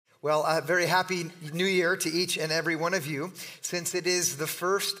Well, a very happy new year to each and every one of you. Since it is the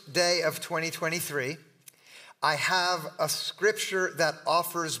first day of 2023, I have a scripture that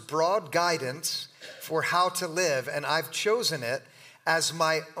offers broad guidance for how to live, and I've chosen it as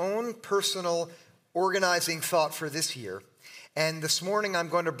my own personal organizing thought for this year. And this morning, I'm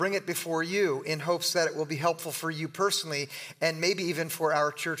going to bring it before you in hopes that it will be helpful for you personally and maybe even for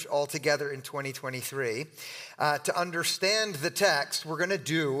our church altogether in 2023. To understand the text, we're going to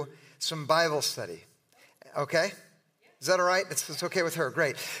do some Bible study. Okay? Is that all right? It's okay with her.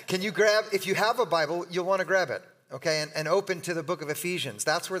 Great. Can you grab, if you have a Bible, you'll want to grab it, okay, and open to the book of Ephesians.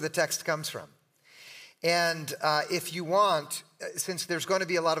 That's where the text comes from. And if you want, since there's going to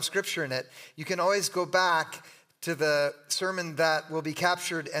be a lot of scripture in it, you can always go back to the sermon that will be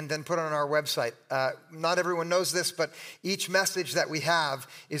captured and then put on our website. Not everyone knows this, but each message that we have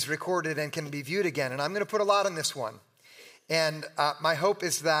is recorded and can be viewed again. And I'm going to put a lot on this one. And my hope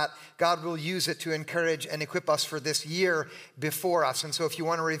is that God will use it to encourage and equip us for this year before us. And so if you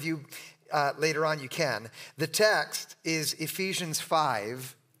want to review later on, you can. The text is Ephesians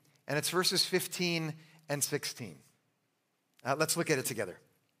 5, and it's verses 15 and 16. Let's look at it together.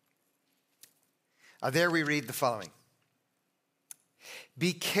 There we read the following.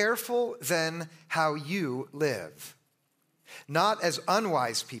 Be careful then how you live, not as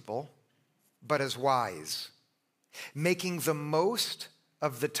unwise people, but as wise, making the most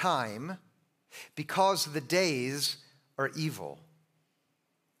of the time because the days are evil.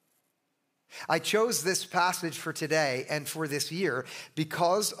 I chose this passage for today and for this year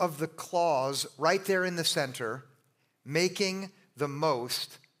because of the clause right there in the center, making the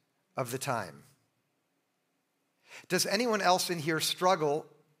most of the time. Does anyone else in here struggle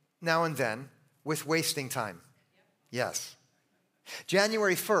now and then with wasting time? Yes.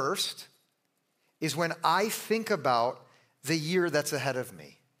 January 1st is when I think about the year that's ahead of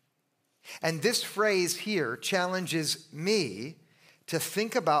me. And this phrase here challenges me to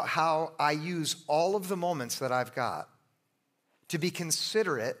think about how I use all of the moments that I've got, to be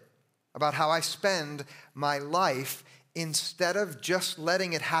considerate about how I spend my life instead of just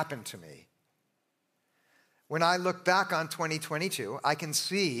letting it happen to me. When I look back on 2022, I can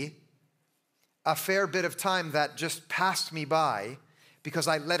see a fair bit of time that just passed me by because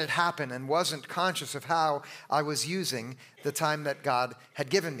I let it happen and wasn't conscious of how I was using the time that God had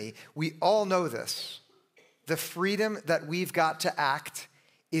given me. We all know this. The freedom that we've got to act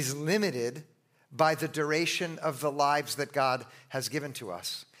is limited by the duration of the lives that God has given to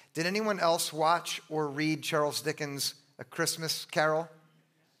us. Did anyone else watch or read Charles Dickens' A Christmas Carol?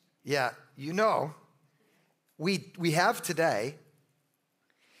 Yeah, you know. We have today,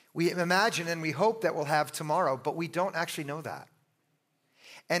 we imagine and we hope that we'll have tomorrow, but we don't actually know that.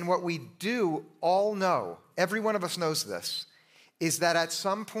 And what we do all know, every one of us knows this, is that at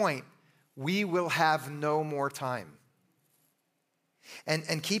some point we will have no more time.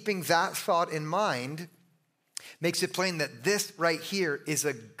 And keeping that thought in mind makes it plain that this right here is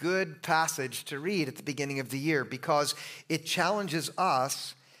a good passage to read at the beginning of the year because it challenges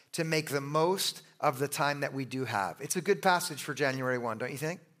us to make the most of the time that we do have. It's a good passage for January 1, don't you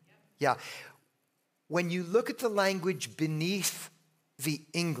think? Yeah. When you look at the language beneath the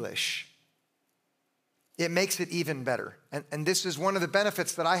English, it makes it even better. And this is one of the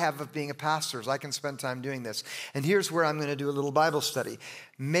benefits that I have of being a pastor, is I can spend time doing this. And here's where I'm going to do a little Bible study.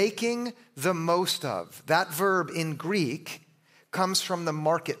 Making the most of, that verb in Greek comes from the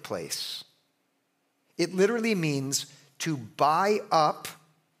marketplace. It literally means to buy up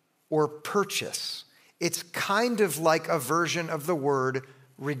or purchase. It's kind of like a version of the word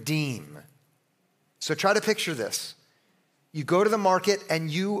redeem. So try to picture this. You go to the market and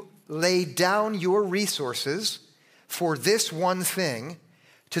you lay down your resources for this one thing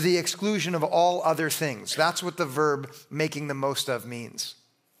to the exclusion of all other things. That's what the verb making the most of means.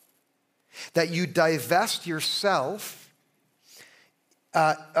 That you divest yourself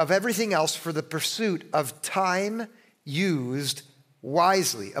of everything else for the pursuit of time used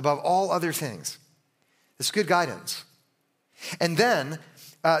wisely above all other things. It's good guidance. And then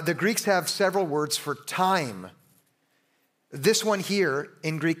the Greeks have several words for time. This one here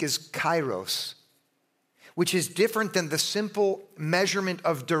in Greek is kairos, which is different than the simple measurement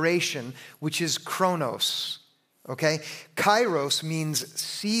of duration, which is chronos. Okay? Kairos means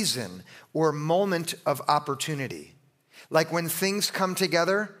season or moment of opportunity. Like when things come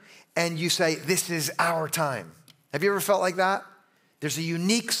together and you say, this is our time. Have you ever felt like that? There's a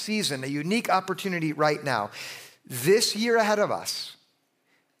unique season, a unique opportunity right now. This year ahead of us,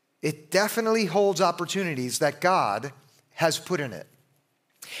 it definitely holds opportunities that God has put in it.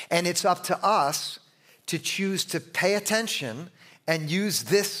 And it's up to us to choose to pay attention and use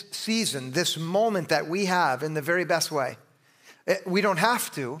this season, this moment that we have in the very best way. We don't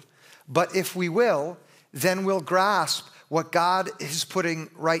have to, but if we will, then we'll grasp what God is putting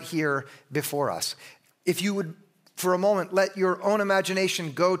right here before us. If you would, for a moment, let your own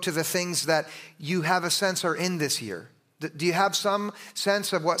imagination go to the things that you have a sense are in this year. Do you have some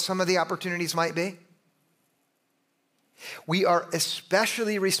sense of what some of the opportunities might be? We are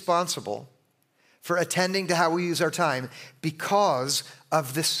especially responsible for attending to how we use our time because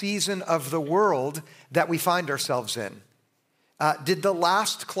of the season of the world that we find ourselves in. Did the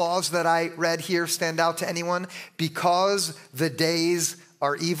last clause that I read here stand out to anyone? Because the days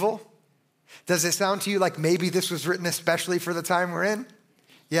are evil? Does it sound to you like maybe this was written especially for the time we're in?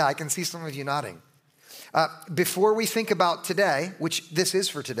 Yeah, I can see some of you nodding. Before we think about today, which this is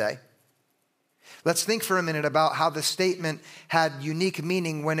for today, let's think for a minute about how the statement had unique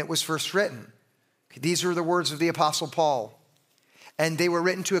meaning when it was first written. These are the words of the Apostle Paul. And they were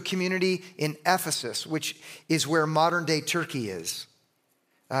written to a community in Ephesus, which is where modern-day Turkey is.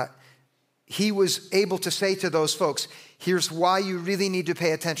 He was able to say to those folks, here's why you really need to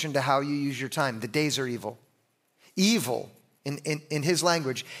pay attention to how you use your time. The days are evil. Evil, in his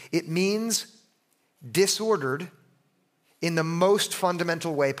language, it means disordered in the most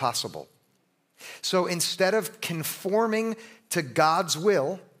fundamental way possible. So instead of conforming to God's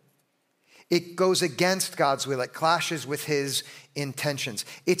will, it goes against God's will. It clashes with his intentions.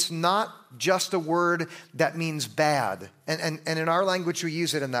 It's not just a word that means bad. And in our language, we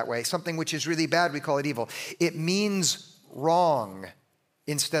use it in that way. Something which is really bad, we call it evil. It means wrong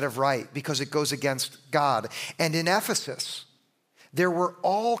instead of right because it goes against God. And in Ephesus, there were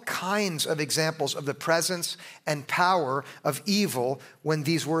all kinds of examples of the presence and power of evil when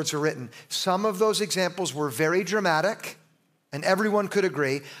these words were written. Some of those examples were very dramatic, and everyone could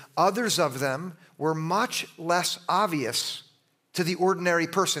agree. Others of them were much less obvious to the ordinary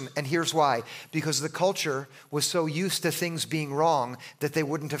person. And here's why. Because the culture was so used to things being wrong that they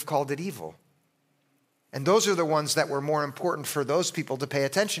wouldn't have called it evil. And those are the ones that were more important for those people to pay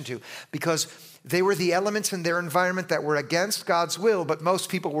attention to because they were the elements in their environment that were against God's will, but most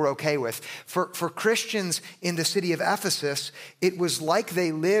people were okay with. For Christians in the city of Ephesus, it was like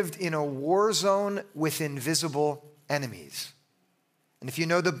they lived in a war zone with invisible enemies. And if you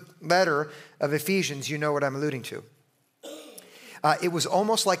know the letter of Ephesians, you know what I'm alluding to. It was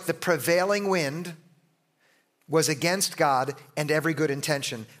almost like the prevailing wind was against God and every good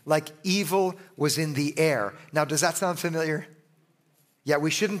intention, like evil was in the air. Now, does that sound familiar? Yeah,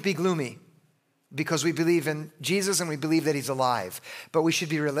 we shouldn't be gloomy because we believe in Jesus and we believe that he's alive, but we should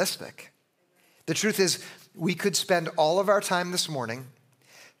be realistic. The truth is, we could spend all of our time this morning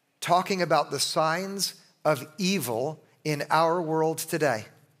talking about the signs of evil in our world today.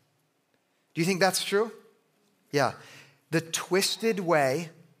 Do you think that's true? Yeah. The twisted way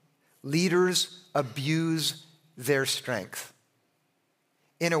leaders abuse their strength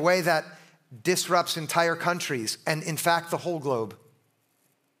in a way that disrupts entire countries and, in fact, the whole globe.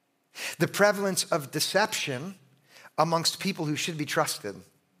 The prevalence of deception amongst people who should be trusted.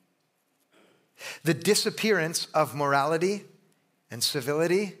 The disappearance of morality and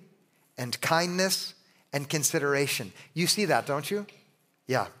civility and kindness and consideration. You see that, don't you?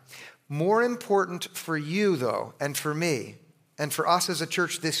 Yeah. More important for you, though, and for me, and for us as a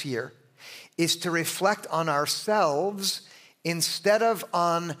church this year, is to reflect on ourselves instead of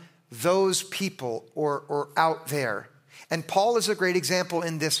on those people or out there. And Paul is a great example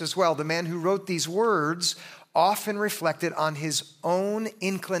in this as well. The man who wrote these words often reflected on his own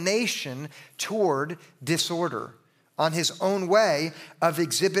inclination toward disorder, on his own way of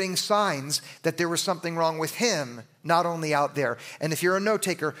exhibiting signs that there was something wrong with him, not only out there. And if you're a note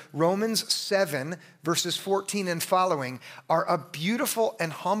taker, Romans 7, verses 14 and following are a beautiful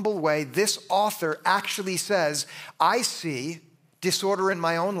and humble way this author actually says, I see disorder in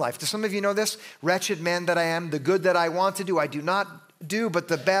my own life. Do some of you know this? Wretched man that I am, the good that I want to do, I do not do, but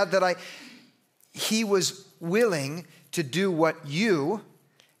the bad that he was willing to do what you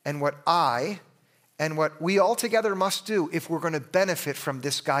and what I and what we all together must do if we're going to benefit from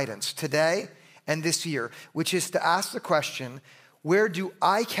this guidance today and this year, which is to ask the question, where do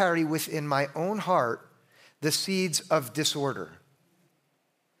I carry within my own heart the seeds of disorder?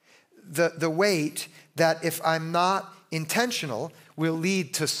 The weight that, if I'm not intentional, will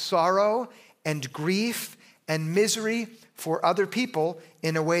lead to sorrow and grief and misery for other people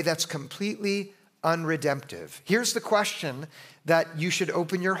in a way that's completely unredemptive. Here's the question that you should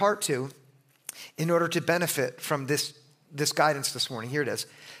open your heart to in order to benefit from this guidance this morning. Here it is.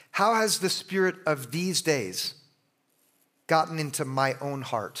 How has the spirit of these days gotten into my own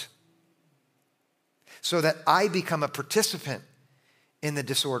heart so that I become a participant in the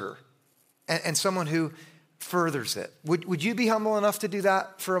disorder and someone who furthers it. Would you be humble enough to do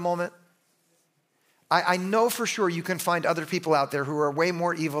that for a moment? I know for sure you can find other people out there who are way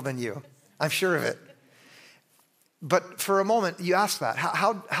more evil than you. I'm sure of it. But for a moment, you ask that.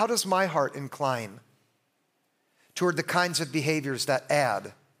 How does my heart incline toward the kinds of behaviors that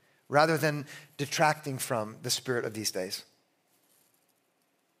add rather than detracting from the spirit of these days?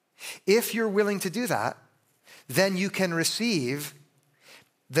 If you're willing to do that, then you can receive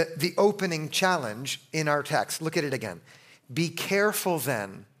the opening challenge in our text. Look at it again. Be careful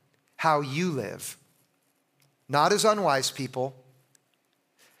then how you live, not as unwise people,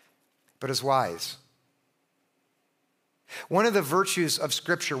 but as wise. One of the virtues of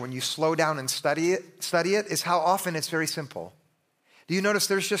Scripture when you slow down and study it is how often it's very simple. Do you notice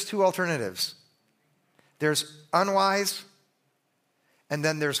there's just two alternatives? There's unwise and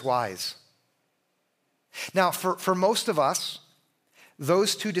then there's wise. Now, for most of us,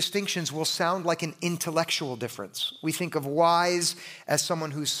 those two distinctions will sound like an intellectual difference. We think of wise as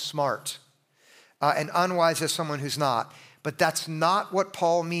someone who's smart and unwise as someone who's not. But that's not what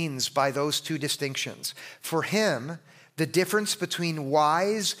Paul means by those two distinctions. For him, the difference between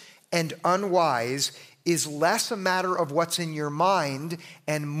wise and unwise is less a matter of what's in your mind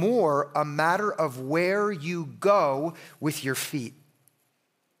and more a matter of where you go with your feet.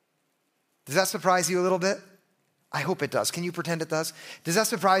 Does that surprise you a little bit? I hope it does. Can you pretend it does? Does that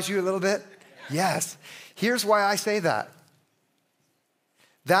surprise you a little bit? Yes. Here's why I say that.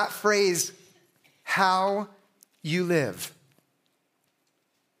 That phrase, how you live.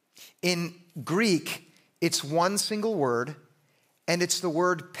 In Greek, it's one single word, and it's the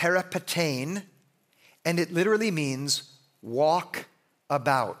word peripatein, and it literally means walk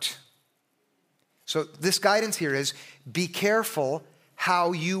about. So this guidance here is be careful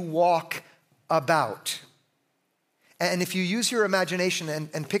how you walk about. And if you use your imagination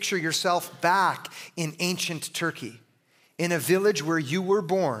and picture yourself back in ancient Turkey, in a village where you were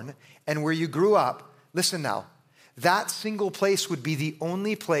born and where you grew up, listen now, that single place would be the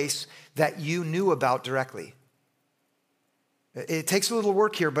only place that you knew about directly. It takes a little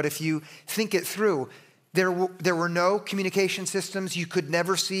work here, but if you think it through, there were no communication systems. You could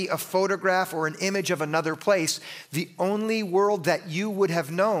never see a photograph or an image of another place. The only world that you would have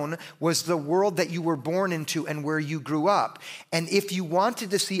known was the world that you were born into and where you grew up. And if you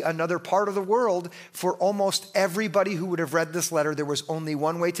wanted to see another part of the world, for almost everybody who would have read this letter, there was only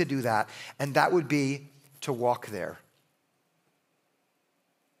one way to do that, and that would be to walk there.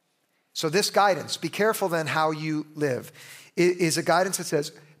 So this guidance, be careful then how you live, is a guidance that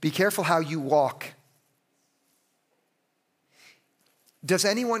says, be careful how you walk. Does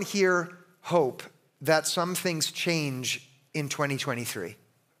anyone here hope that some things change in 2023?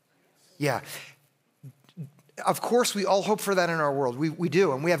 Yeah. Of course, we all hope for that in our world. We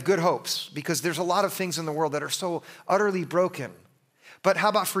do, and we have good hopes because there's a lot of things in the world that are so utterly broken. But how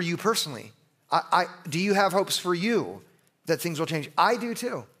about for you personally? Do you have hopes for you that things will change? I do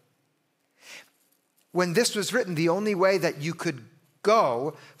too. When this was written, the only way that you could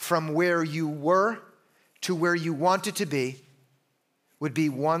go from where you were to where you wanted to be would be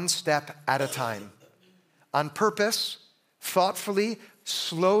one step at a time. On purpose, thoughtfully,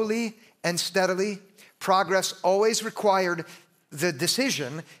 slowly, and steadily. Progress always required the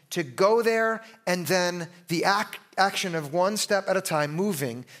decision to go there and then the action of one step at a time,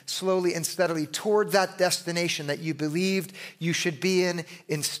 moving slowly and steadily toward that destination that you believed you should be in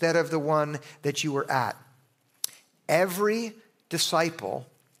instead of the one that you were at. Every disciple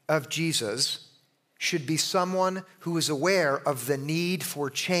of Jesus should be someone who is aware of the need for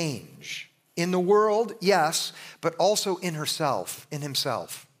change. In the world, yes, but also in herself, in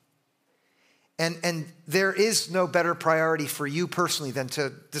himself. And there is no better priority for you personally than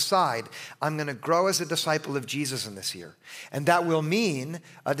to decide, I'm going to grow as a disciple of Jesus in this year. And that will mean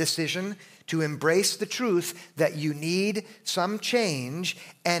a decision to embrace the truth that you need some change.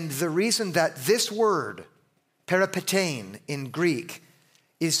 And the reason that this word, peripatein in Greek,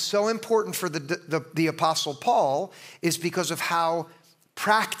 is so important for the Apostle Paul is because of how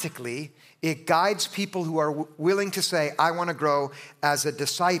practically it guides people who are willing to say, I want to grow as a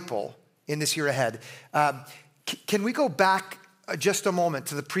disciple in this year ahead. Can we go back just a moment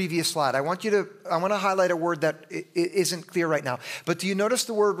to the previous slide? I want to highlight a word that isn't clear right now. But do you notice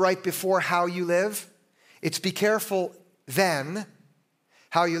the word right before how you live? It's be careful then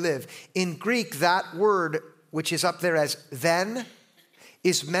how you live. In Greek, that word, which is up there as then,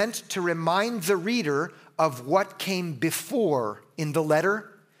 is meant to remind the reader of what came before in the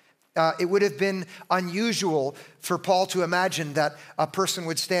letter. It would have been unusual for Paul to imagine that a person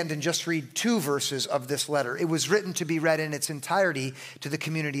would stand and just read 2 verses of this letter. It was written to be read in its entirety to the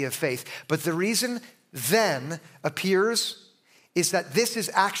community of faith. But the reason then appears is that this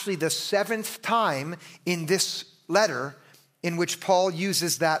is actually the 7th time in this letter in which Paul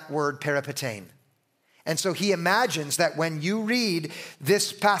uses that word peripatane. And so he imagines that when you read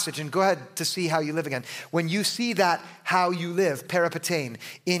this passage, and go ahead to see how you live again, when you see that how you live, peripatane,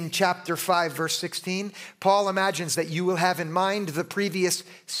 in chapter 5, verse 16, Paul imagines that you will have in mind the previous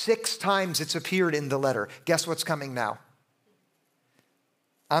 6 times it's appeared in the letter. Guess what's coming now?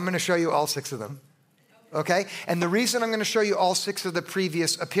 I'm going to show you all 6 of them. Okay? And the reason I'm going to show you all 6 of the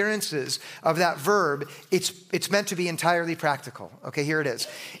previous appearances of that verb, it's meant to be entirely practical. Okay, here it is.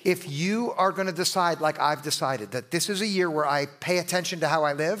 If you are going to decide, like I've decided, that this is a year where I pay attention to how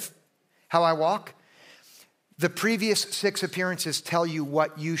I live, how I walk, the previous 6 appearances tell you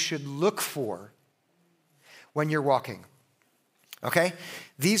what you should look for when you're walking. Okay?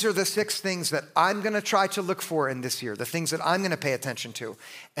 These are the 6 things that I'm going to try to look for in this year, the things that I'm going to pay attention to.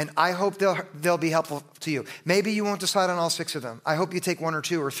 And I hope they'll be helpful to you. Maybe you won't decide on all 6 of them. I hope you take 1 or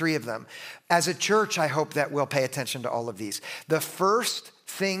 2 or 3 of them. As a church, I hope that we'll pay attention to all of these. The first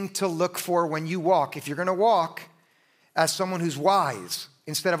thing to look for when you walk, if you're going to walk as someone who's wise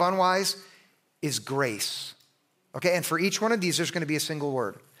instead of unwise, is grace. Okay? And for each one of these, there's going to be a single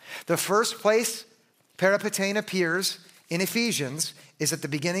word. The first place peripatane appears in Ephesians is at the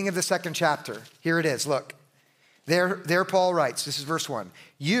beginning of the 2nd chapter. Here it is, look. There Paul writes, this is verse 1.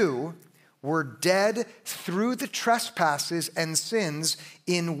 You were dead through the trespasses and sins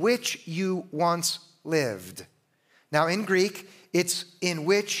in which you once lived. Now in Greek, it's in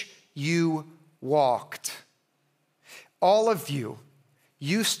which you walked. All of you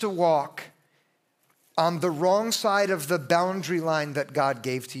used to walk on the wrong side of the boundary line that God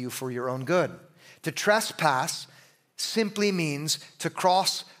gave to you for your own good. To trespass simply means to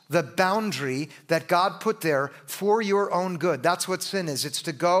cross the boundary that God put there for your own good. That's what sin is. It's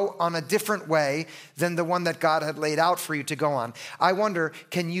to go on a different way than the one that God had laid out for you to go on. I wonder,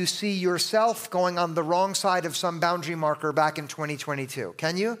 can you see yourself going on the wrong side of some boundary marker back in 2022?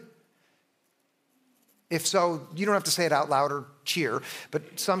 Can you? If so, you don't have to say it out loud or cheer,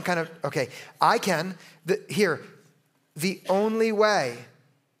 but some kind of, okay, I can. The only way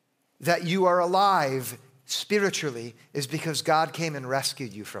that you are alive spiritually is because God came and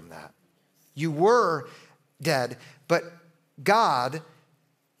rescued you from that. You were dead, but God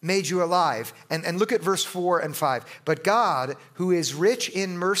made you alive. And look at verse 4 and 5. But God, who is rich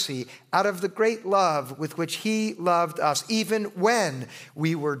in mercy, out of the great love with which he loved us, even when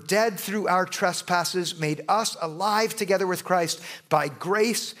we were dead through our trespasses, made us alive together with Christ. By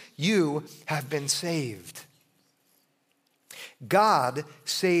grace you have been saved. God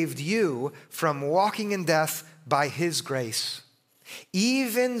saved you from walking in death by his grace.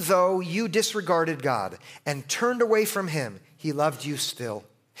 Even though you disregarded God and turned away from him, he loved you still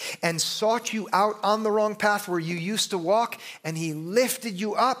and sought you out on the wrong path where you used to walk, and he lifted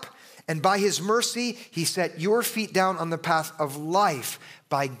you up. And by his mercy, he set your feet down on the path of life.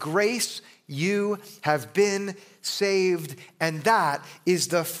 By grace, you have been saved. And that is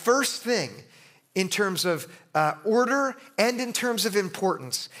the first thing in terms of order and in terms of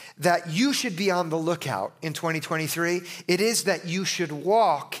importance that you should be on the lookout in 2023. It is that you should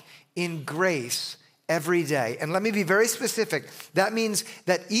walk in grace every day. And let me be very specific. That means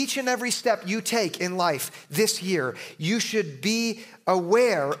that each and every step you take in life this year, you should be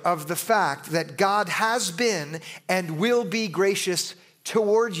aware of the fact that God has been and will be gracious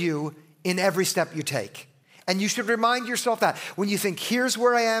toward you in every step you take. And you should remind yourself that when you think, here's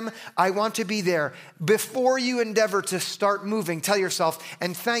where I am, I want to be there. Before you endeavor to start moving, tell yourself,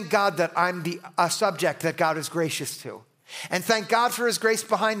 and thank God that I'm a subject that God is gracious to. And thank God for his grace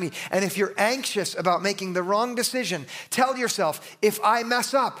behind me. And if you're anxious about making the wrong decision, tell yourself, if I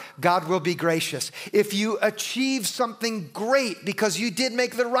mess up, God will be gracious. If you achieve something great because you did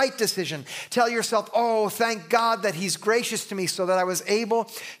make the right decision, tell yourself, oh, thank God that he's gracious to me so that I was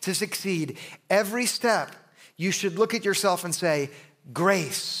able to succeed. Every step, you should look at yourself and say,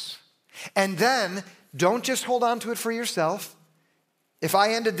 grace. And then don't just hold on to it for yourself. If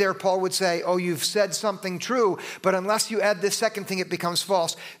I ended there, Paul would say, oh, you've said something true, but unless you add this second thing, it becomes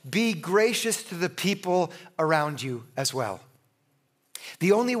false. Be gracious to the people around you as well.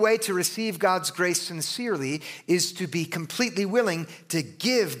 The only way to receive God's grace sincerely is to be completely willing to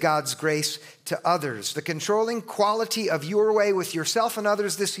give God's grace to others. The controlling quality of your way with yourself and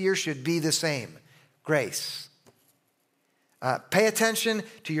others this year should be the same: grace. Pay attention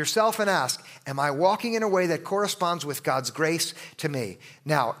to yourself and ask, Am I walking in a way that corresponds with God's grace to me?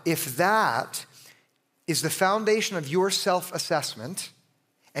 Now, if that is the foundation of your self-assessment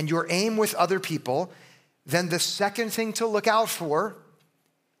and your aim with other people, then the second thing to look out for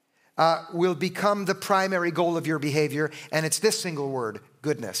will become the primary goal of your behavior, and it's this single word,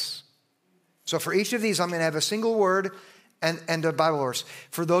 goodness. So for each of these, I'm going to have a single word and a Bible verse.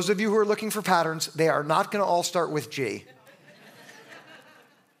 For those of you who are looking for patterns, they are not going to all start with G.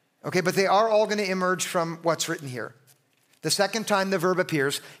 Okay, but they are all going to emerge from what's written here. The second time the verb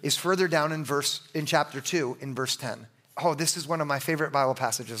appears is further down in chapter 2, in verse 10. Oh, this is one of my favorite Bible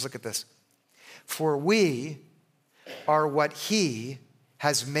passages. Look at this. For we are what he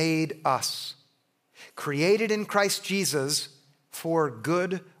has made us, created in Christ Jesus for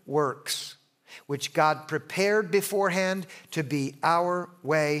good works, which God prepared beforehand to be our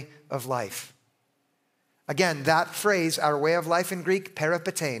way of life. Again, that phrase, our way of life in Greek,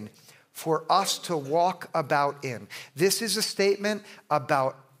 peripatein, for us to walk about in. This is a statement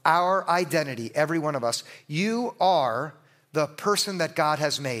about our identity, every one of us. You are the person that God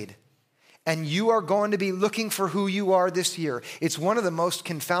has made. And you are going to be looking for who you are this year. It's one of the most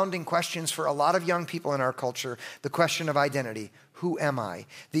confounding questions for a lot of young people in our culture, the question of identity. Who am I?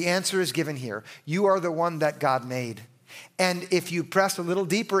 The answer is given here. You are the one that God made. And if you press a little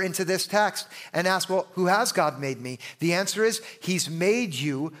deeper into this text and ask, well, who has God made me? The answer is, he's made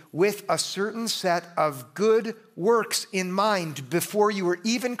you with a certain set of good works in mind before you were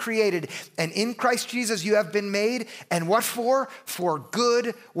even created. And in Christ Jesus, you have been made. And what for? For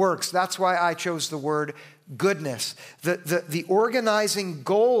good works. That's why I chose the word goodness. The organizing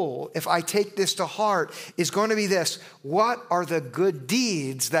goal, if I take this to heart, is going to be this. What are the good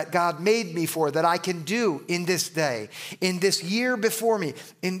deeds that God made me for that I can do in this day, in this year before me,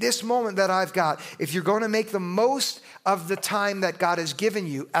 in this moment that I've got? If you're going to make the most of the time that God has given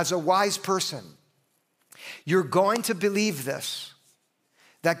you as a wise person, you're going to believe this,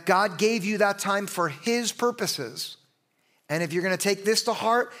 that God gave you that time for his purposes. And if you're going to take this to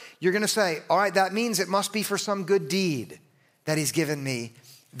heart, you're going to say, all right, that means it must be for some good deed that he's given me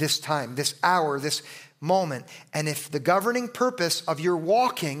this time, this hour, this moment. And if the governing purpose of your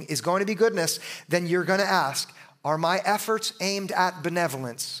walking is going to be goodness, then you're going to ask, are my efforts aimed at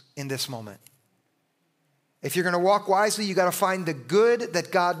benevolence in this moment? If you're going to walk wisely, you got to find the good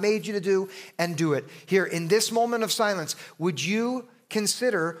that God made you to do and do it. Here, in this moment of silence, would you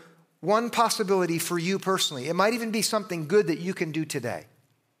consider one possibility for you personally? It might even be something good that you can do today.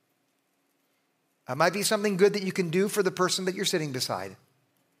 It might be something good that you can do for the person that you're sitting beside,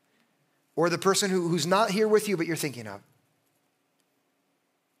 or the person who's not here with you but you're thinking of.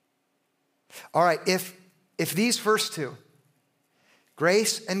 All right, if these first two,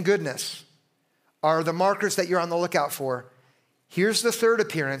 grace and goodness, are the markers that you're on the lookout for, here's the third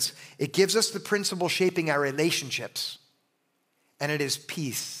appearance. It gives us the principle shaping our relationships, and it is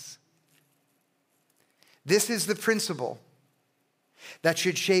peace. This is the principle that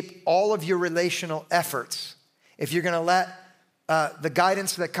should shape all of your relational efforts. If you're going to let the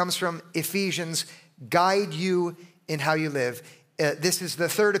guidance that comes from Ephesians guide you in how you live. This is the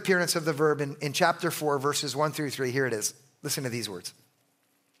third appearance of the verb in chapter 4, verses 1 through 3. Here it is. Listen to these words.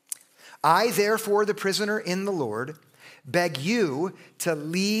 I, therefore, the prisoner in the Lord, beg you to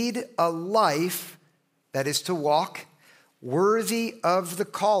lead a life, that is to walk, worthy of the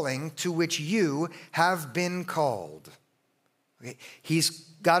calling to which you have been called. Okay. He's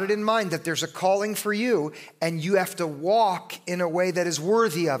got it in mind that there's a calling for you, and you have to walk in a way that is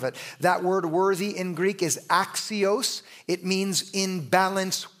worthy of it. That word worthy in Greek is axios. It means in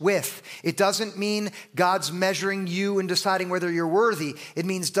balance with. It doesn't mean God's measuring you and deciding whether you're worthy. It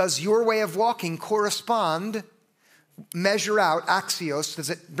means, does your way of walking correspond, measure out, axios,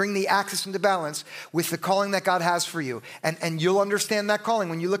 does it bring the axis into balance with the calling that God has for you? And you'll understand that calling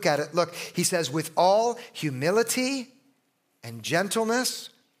when you look at it. Look, he says, with all humility and gentleness,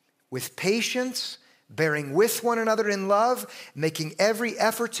 with patience, bearing with one another in love, making every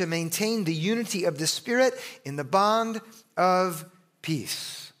effort to maintain the unity of the Spirit in the bond of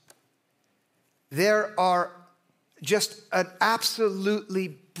peace. There are just an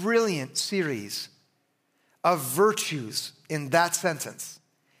absolutely brilliant series of virtues in that sentence,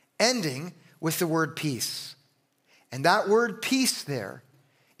 ending with the word peace. And that word peace there,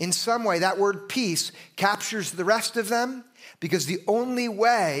 in some way, that word peace captures the rest of them, because the only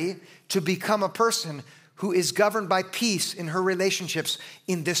way to become a person who is governed by peace in her relationships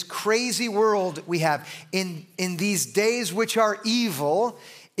in this crazy world we have, in these days which are evil,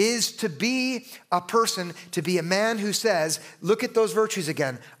 is to be a person, to be a man who says, look at those virtues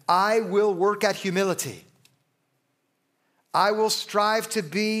again, I will work at humility. I will strive to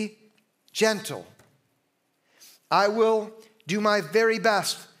be gentle. I will do my very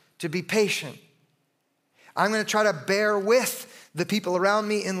best to be patient. I'm going to try to bear with the people around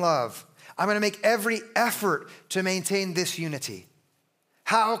me in love. I'm going to make every effort to maintain this unity.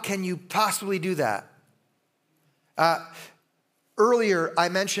 How can you possibly do that? Earlier, I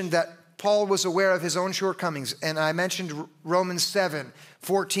mentioned that Paul was aware of his own shortcomings, and I mentioned Romans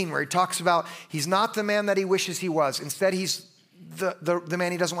 7:14, where he talks about he's not the man that he wishes he was. Instead, he's the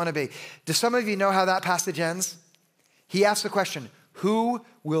man he doesn't want to be. Do some of you know how that passage ends? He asks the question, who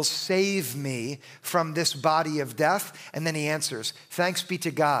will save me from this body of death? And then he answers, thanks be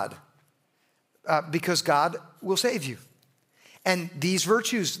to God, because God will save you. And these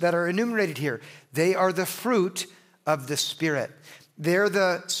virtues that are enumerated here, they are the fruit of the Spirit. They're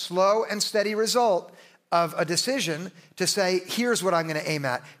the slow and steady result of a decision to say, here's what I'm going to aim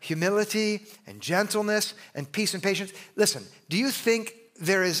at. Humility and gentleness and peace and patience. Listen, do you think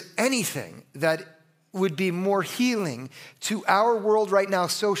there is anything that would be more healing to our world right now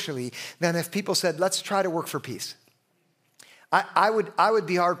socially than if people said, let's try to work for peace? I would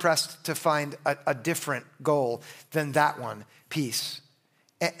be hard-pressed to find a different goal than that one, peace.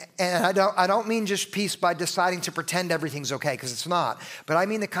 And I don't mean just peace by deciding to pretend everything's okay, because it's not. But I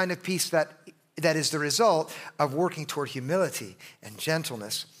mean the kind of peace that is the result of working toward humility and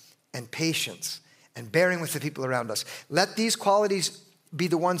gentleness and patience and bearing with the people around us. Let these qualities be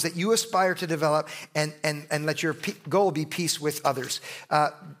the ones that you aspire to develop, and let your goal be peace with others.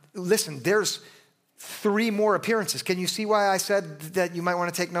 Listen, there's 3 more appearances. Can you see why I said that you might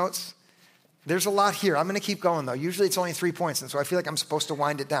want to take notes? There's a lot here. I'm going to keep going, though. Usually it's only 3 points, and so I feel like I'm supposed to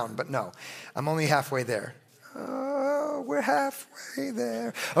wind it down, but no. I'm only halfway there. Oh, we're halfway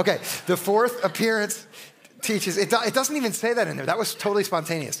there. Okay, the 4th appearance teaches, it doesn't even say that in there. That was totally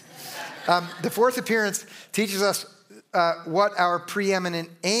spontaneous. The 4th appearance teaches us what our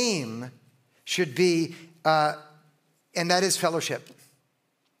preeminent aim should be, and that is fellowship.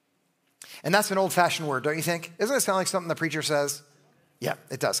 And that's an old-fashioned word, don't you think? Doesn't it sound like something the preacher says? Yeah,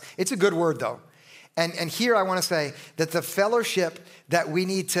 it does. It's a good word, though. And here I want to say that the fellowship that we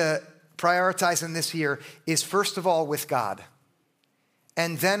need to prioritize in this year is, first of all, with God,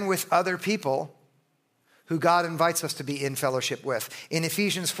 and then with other people who God invites us to be in fellowship with. In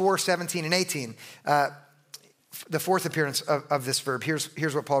Ephesians 4:17 and 18, the 4th appearance of this verb,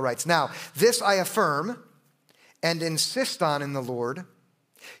 here's what Paul writes. Now, this I affirm and insist on in the Lord,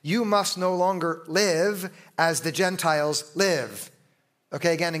 you must no longer live as the Gentiles live.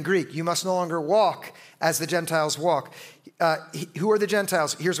 Okay, again in Greek, you must no longer walk as the Gentiles walk. Who are the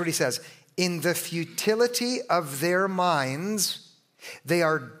Gentiles? Here's what he says. In the futility of their minds, they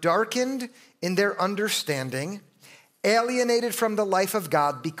are darkened in their understanding, alienated from the life of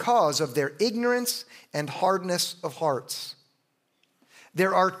God because of their ignorance and hardness of hearts.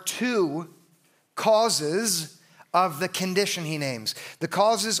 There are 2 causes of the condition he names. The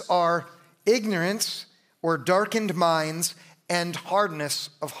causes are ignorance or darkened minds and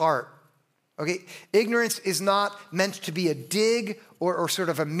hardness of heart. Okay, ignorance is not meant to be a dig or sort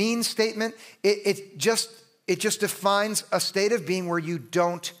of a mean statement. It just defines a state of being where you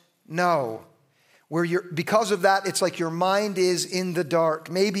don't know. Because of that, it's like your mind is in the dark.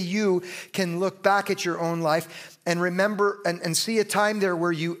 Maybe you can look back at your own life and remember and see a time there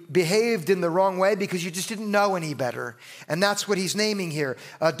where you behaved in the wrong way because you just didn't know any better. And that's what he's naming here,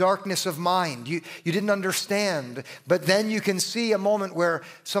 a darkness of mind. You didn't understand, but then you can see a moment where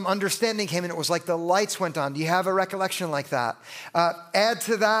some understanding came and it was like the lights went on. Do you have a recollection like that? Add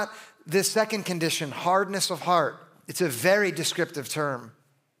to that the second condition, hardness of heart. It's a very descriptive term.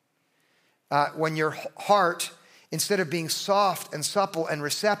 When your heart, instead of being soft and supple and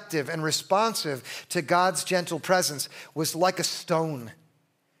receptive and responsive to God's gentle presence, was like a stone.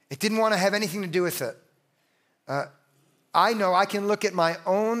 It didn't want to have anything to do with it. I know I can look at my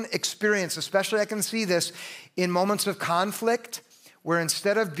own experience, especially I can see this in moments of conflict, where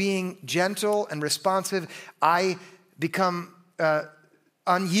instead of being gentle and responsive, I become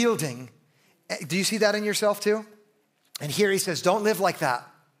unyielding. Do you see that in yourself too? And here he says, don't live like that.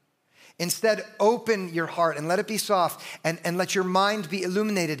 Instead, open your heart and let it be soft and let your mind be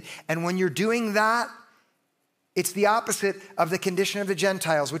illuminated. And when you're doing that, it's the opposite of the condition of the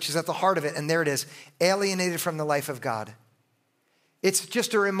Gentiles, which is at the heart of it. And there it is, alienated from the life of God. It's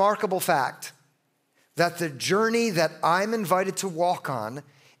just a remarkable fact that the journey that I'm invited to walk on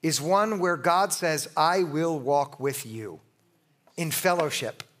is one where God says, I will walk with you in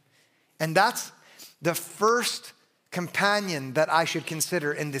fellowship. And that's the first companion that I should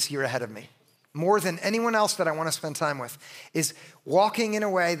consider in this year ahead of me, more than anyone else that I want to spend time with, is walking in a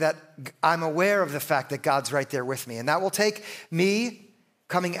way that I'm aware of the fact that God's right there with me. And that will take me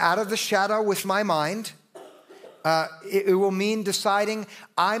coming out of the shadow with my mind. It will mean deciding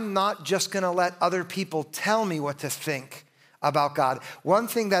I'm not just going to let other people tell me what to think about God. One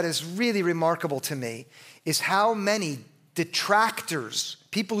thing that is really remarkable to me is how many detractors,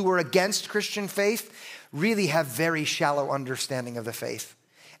 people who are against Christian faith, really have very shallow understanding of the faith.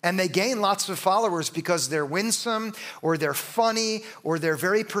 And they gain lots of followers because they're winsome or they're funny or they're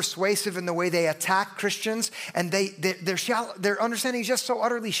very persuasive in the way they attack Christians. And they're shallow, their understanding is just so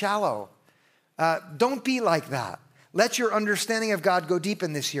utterly shallow. Don't be like that. Let your understanding of God go deep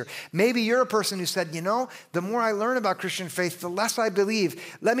in this year. Maybe you're a person who said, the more I learn about Christian faith, the less I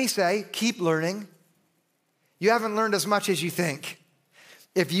believe. Let me say, keep learning. You haven't learned as much as you think.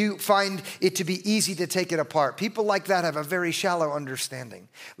 If you find it to be easy to take it apart. People like that have a very shallow understanding.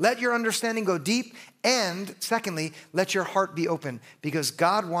 Let your understanding go deep. And secondly, let your heart be open because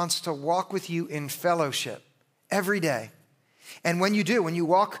God wants to walk with you in fellowship every day. And when you do, when you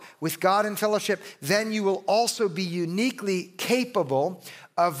walk with God in fellowship, then you will also be uniquely capable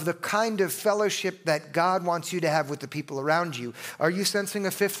of the kind of fellowship that God wants you to have with the people around you. Are you sensing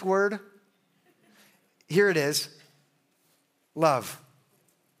a fifth word? Here it is, love.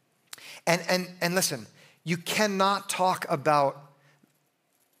 And listen, you cannot talk about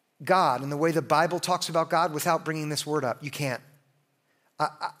God and the way the Bible talks about God without bringing this word up. You can't.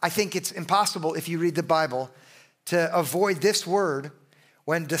 I think it's impossible if you read the Bible to avoid this word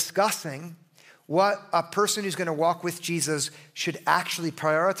when discussing what a person who's going to walk with Jesus should actually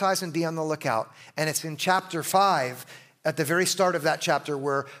prioritize and be on the lookout. And it's in chapter 5, at the very start of that chapter,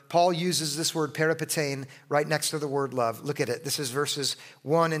 where Paul uses this word peripatein right next to the word love. Look at it. This is verses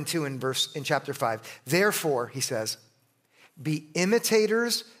 1 and 2 in chapter 5. Therefore, he says, be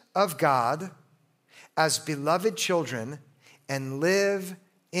imitators of God as beloved children and live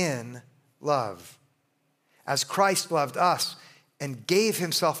in love. As Christ loved us and gave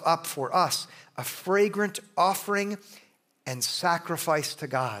himself up for us, a fragrant offering and sacrifice to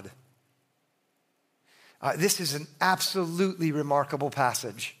God. This is an absolutely remarkable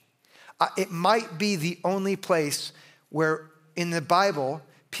passage. It might be the only place where in the Bible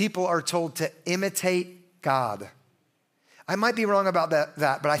people are told to imitate God. I might be wrong about that,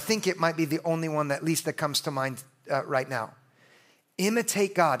 but I think it might be the only one that at least that comes to mind right now.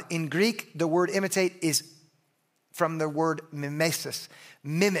 Imitate God. In Greek, the word imitate is from the word mimesis,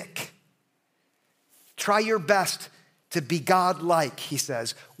 mimic. Try your best to be God-like, he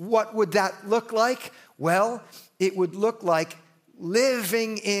says. What would that look like? Well, it would look like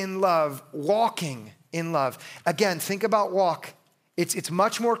living in love, walking in love. Again, think about walk. It's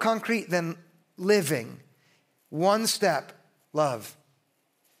much more concrete than living. One step, love.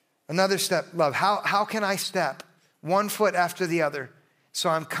 Another step, love. How can I step one foot after the other? So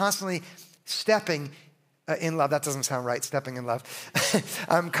I'm constantly stepping in love. That doesn't sound right, stepping in love.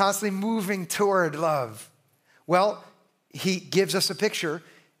 I'm constantly moving toward love. Well, he gives us a picture.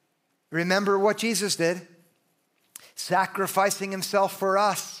 Remember what Jesus did, sacrificing himself for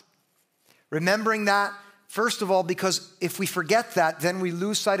us. Remembering that, first of all, because if we forget that, then we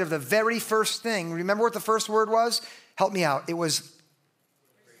lose sight of the very first thing. Remember what the first word was? Help me out. It was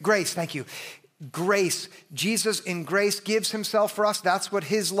grace. Thank you. Grace. Jesus in grace gives himself for us. That's what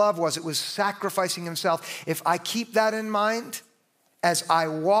his love was. It was sacrificing himself. If I keep that in mind as I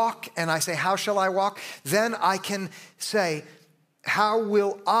walk and I say, how shall I walk? Then I can say, how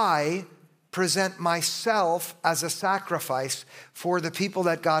will I present myself as a sacrifice for the people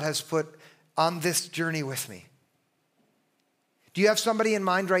that God has put on this journey with me? Do you have somebody in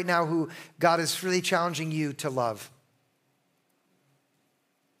mind right now who God is really challenging you to love?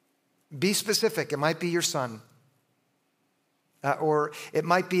 Be specific. It might be your son, or it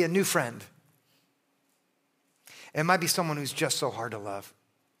might be a new friend. It might be someone who's just so hard to love,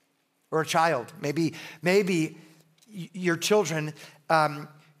 or a child. Maybe your children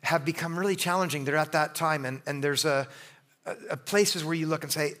have become really challenging. They're at that time, and there's a places where you look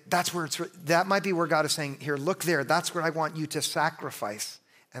and say, that might be where God is saying, here, look there. That's where I want you to sacrifice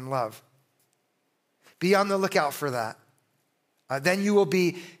and love. Be on the lookout for that. Then you will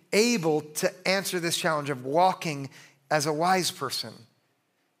be able to answer this challenge of walking as a wise person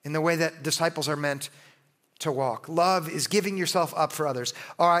in the way that disciples are meant to walk. Love is giving yourself up for others.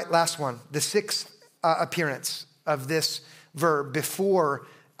 All right, last one. The sixth appearance of this verb before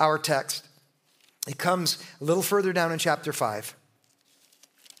our text. It comes a little further down in chapter 5,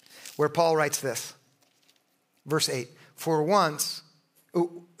 where Paul writes this. Verse 8. For once,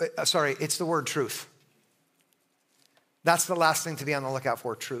 it's the word truth. That's the last thing to be on the lookout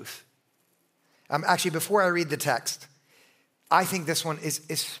for, truth. Actually, before I read the text, I think this one is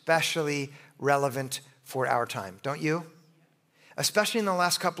especially relevant for our time, don't you? especially in the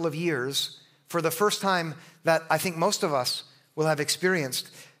last couple of years, for the first time that I think most of us will have experienced,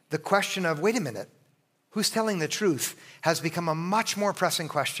 the question of, wait a minute, who's telling the truth has become a much more pressing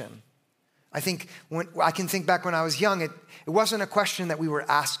question. I can think back when I was young, it wasn't a question that we were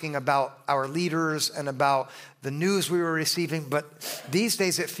asking about our leaders and about the news we were receiving, but these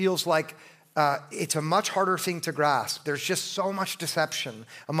days it feels like it's a much harder thing to grasp. There's just so much deception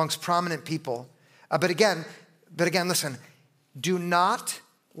amongst prominent people. But again, listen, do not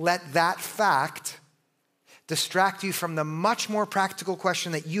let that fact distract you from the much more practical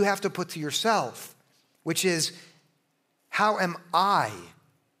question that you have to put to yourself, which is, how am I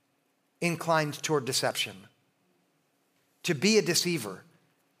inclined toward deception? To be a deceiver.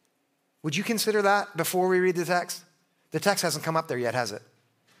 Would you consider that before we read the text? The text hasn't come up there yet, has it?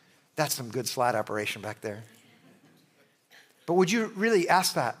 That's some good slide operation back there. But would you really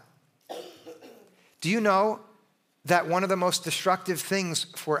ask that? Do you know that one of the most destructive things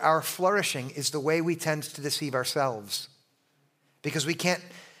for our flourishing is the way we tend to deceive ourselves? Because we can't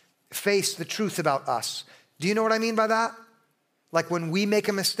face the truth about us. Do you know what I mean by that? Like when we make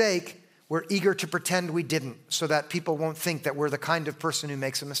a mistake, we're eager to pretend we didn't so that people won't think that we're the kind of person who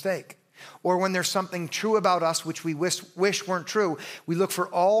makes a mistake. Or when there's something true about us which we wish weren't true, we look for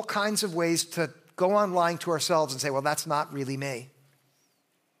all kinds of ways to go on lying to ourselves and say, well, that's not really me.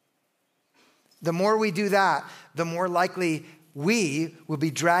 The more we do that, the more likely we will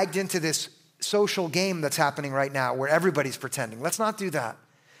be dragged into this social game that's happening right now where everybody's pretending. Let's not do that.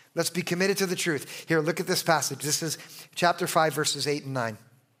 Let's be committed to the truth. Here, look at this passage. This is chapter 5, verses 8 and 9.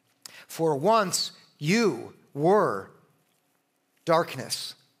 For once you were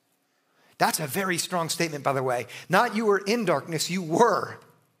darkness. That's a very strong statement, by the way. Not you were in darkness, you were.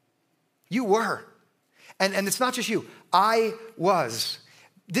 You were. And it's not just you. I was.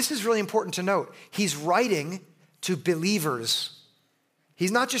 This is really important to note. He's writing to believers.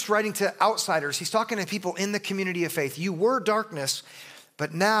 He's not just writing to outsiders. He's talking to people in the community of faith. You were darkness,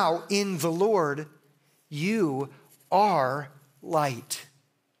 but now in the Lord, you are light.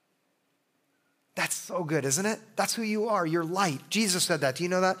 That's so good, isn't it? That's who you are. You're light. Jesus said that. Do you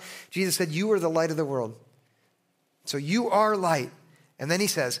know that? Jesus said, you are the light of the world. So you are light. And then he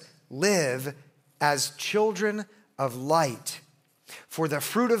says, live as children of light. For the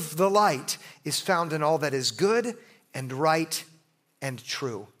fruit of the light is found in all that is good and right and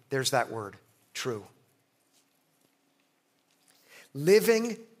true. There's that word, true.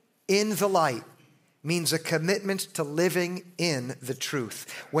 Living in the light means a commitment to living in the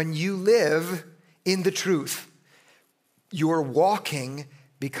truth. When you live in the truth, your walking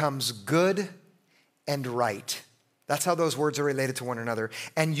becomes good and right. That's how those words are related to one another.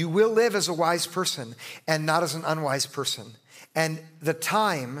 And you will live as a wise person and not as an unwise person. And the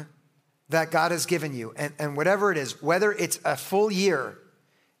time that God has given you, and whatever it is, whether it's a full year,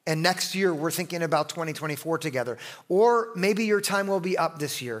 and next year we're thinking about 2024 together, or maybe your time will be up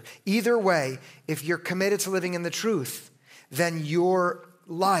this year. Either way, if you're committed to living in the truth, then your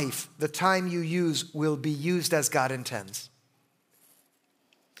life, the time you use, will be used as God intends.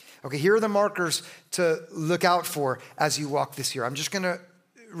 Okay, here are the markers to look out for as you walk this year. I'm just going to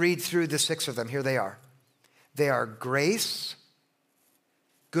read through the 6 of them. Here they are. They are grace,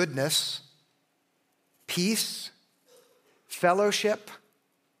 goodness, peace, fellowship,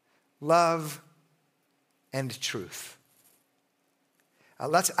 love, and truth.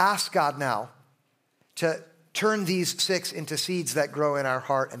 Let's ask God now to turn these 6 into seeds that grow in our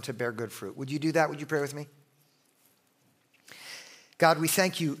heart and to bear good fruit. Would you do that? Would you pray with me? God, we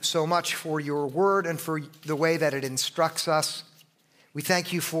thank you so much for your word and for the way that it instructs us. We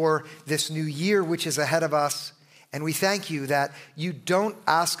thank you for this new year which is ahead of us. And we thank you that you don't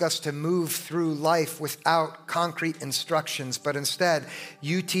ask us to move through life without concrete instructions, but instead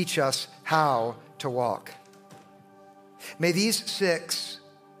you teach us how to walk. May these 6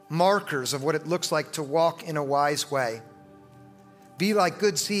 markers of what it looks like to walk in a wise way be like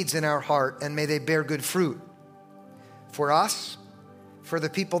good seeds in our heart, and may they bear good fruit for us, for the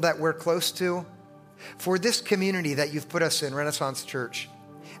people that we're close to, for this community that you've put us in, Renaissance Church,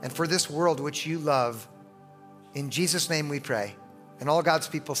 and for this world which you love. In Jesus' name we pray. And all God's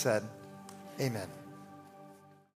people said, amen.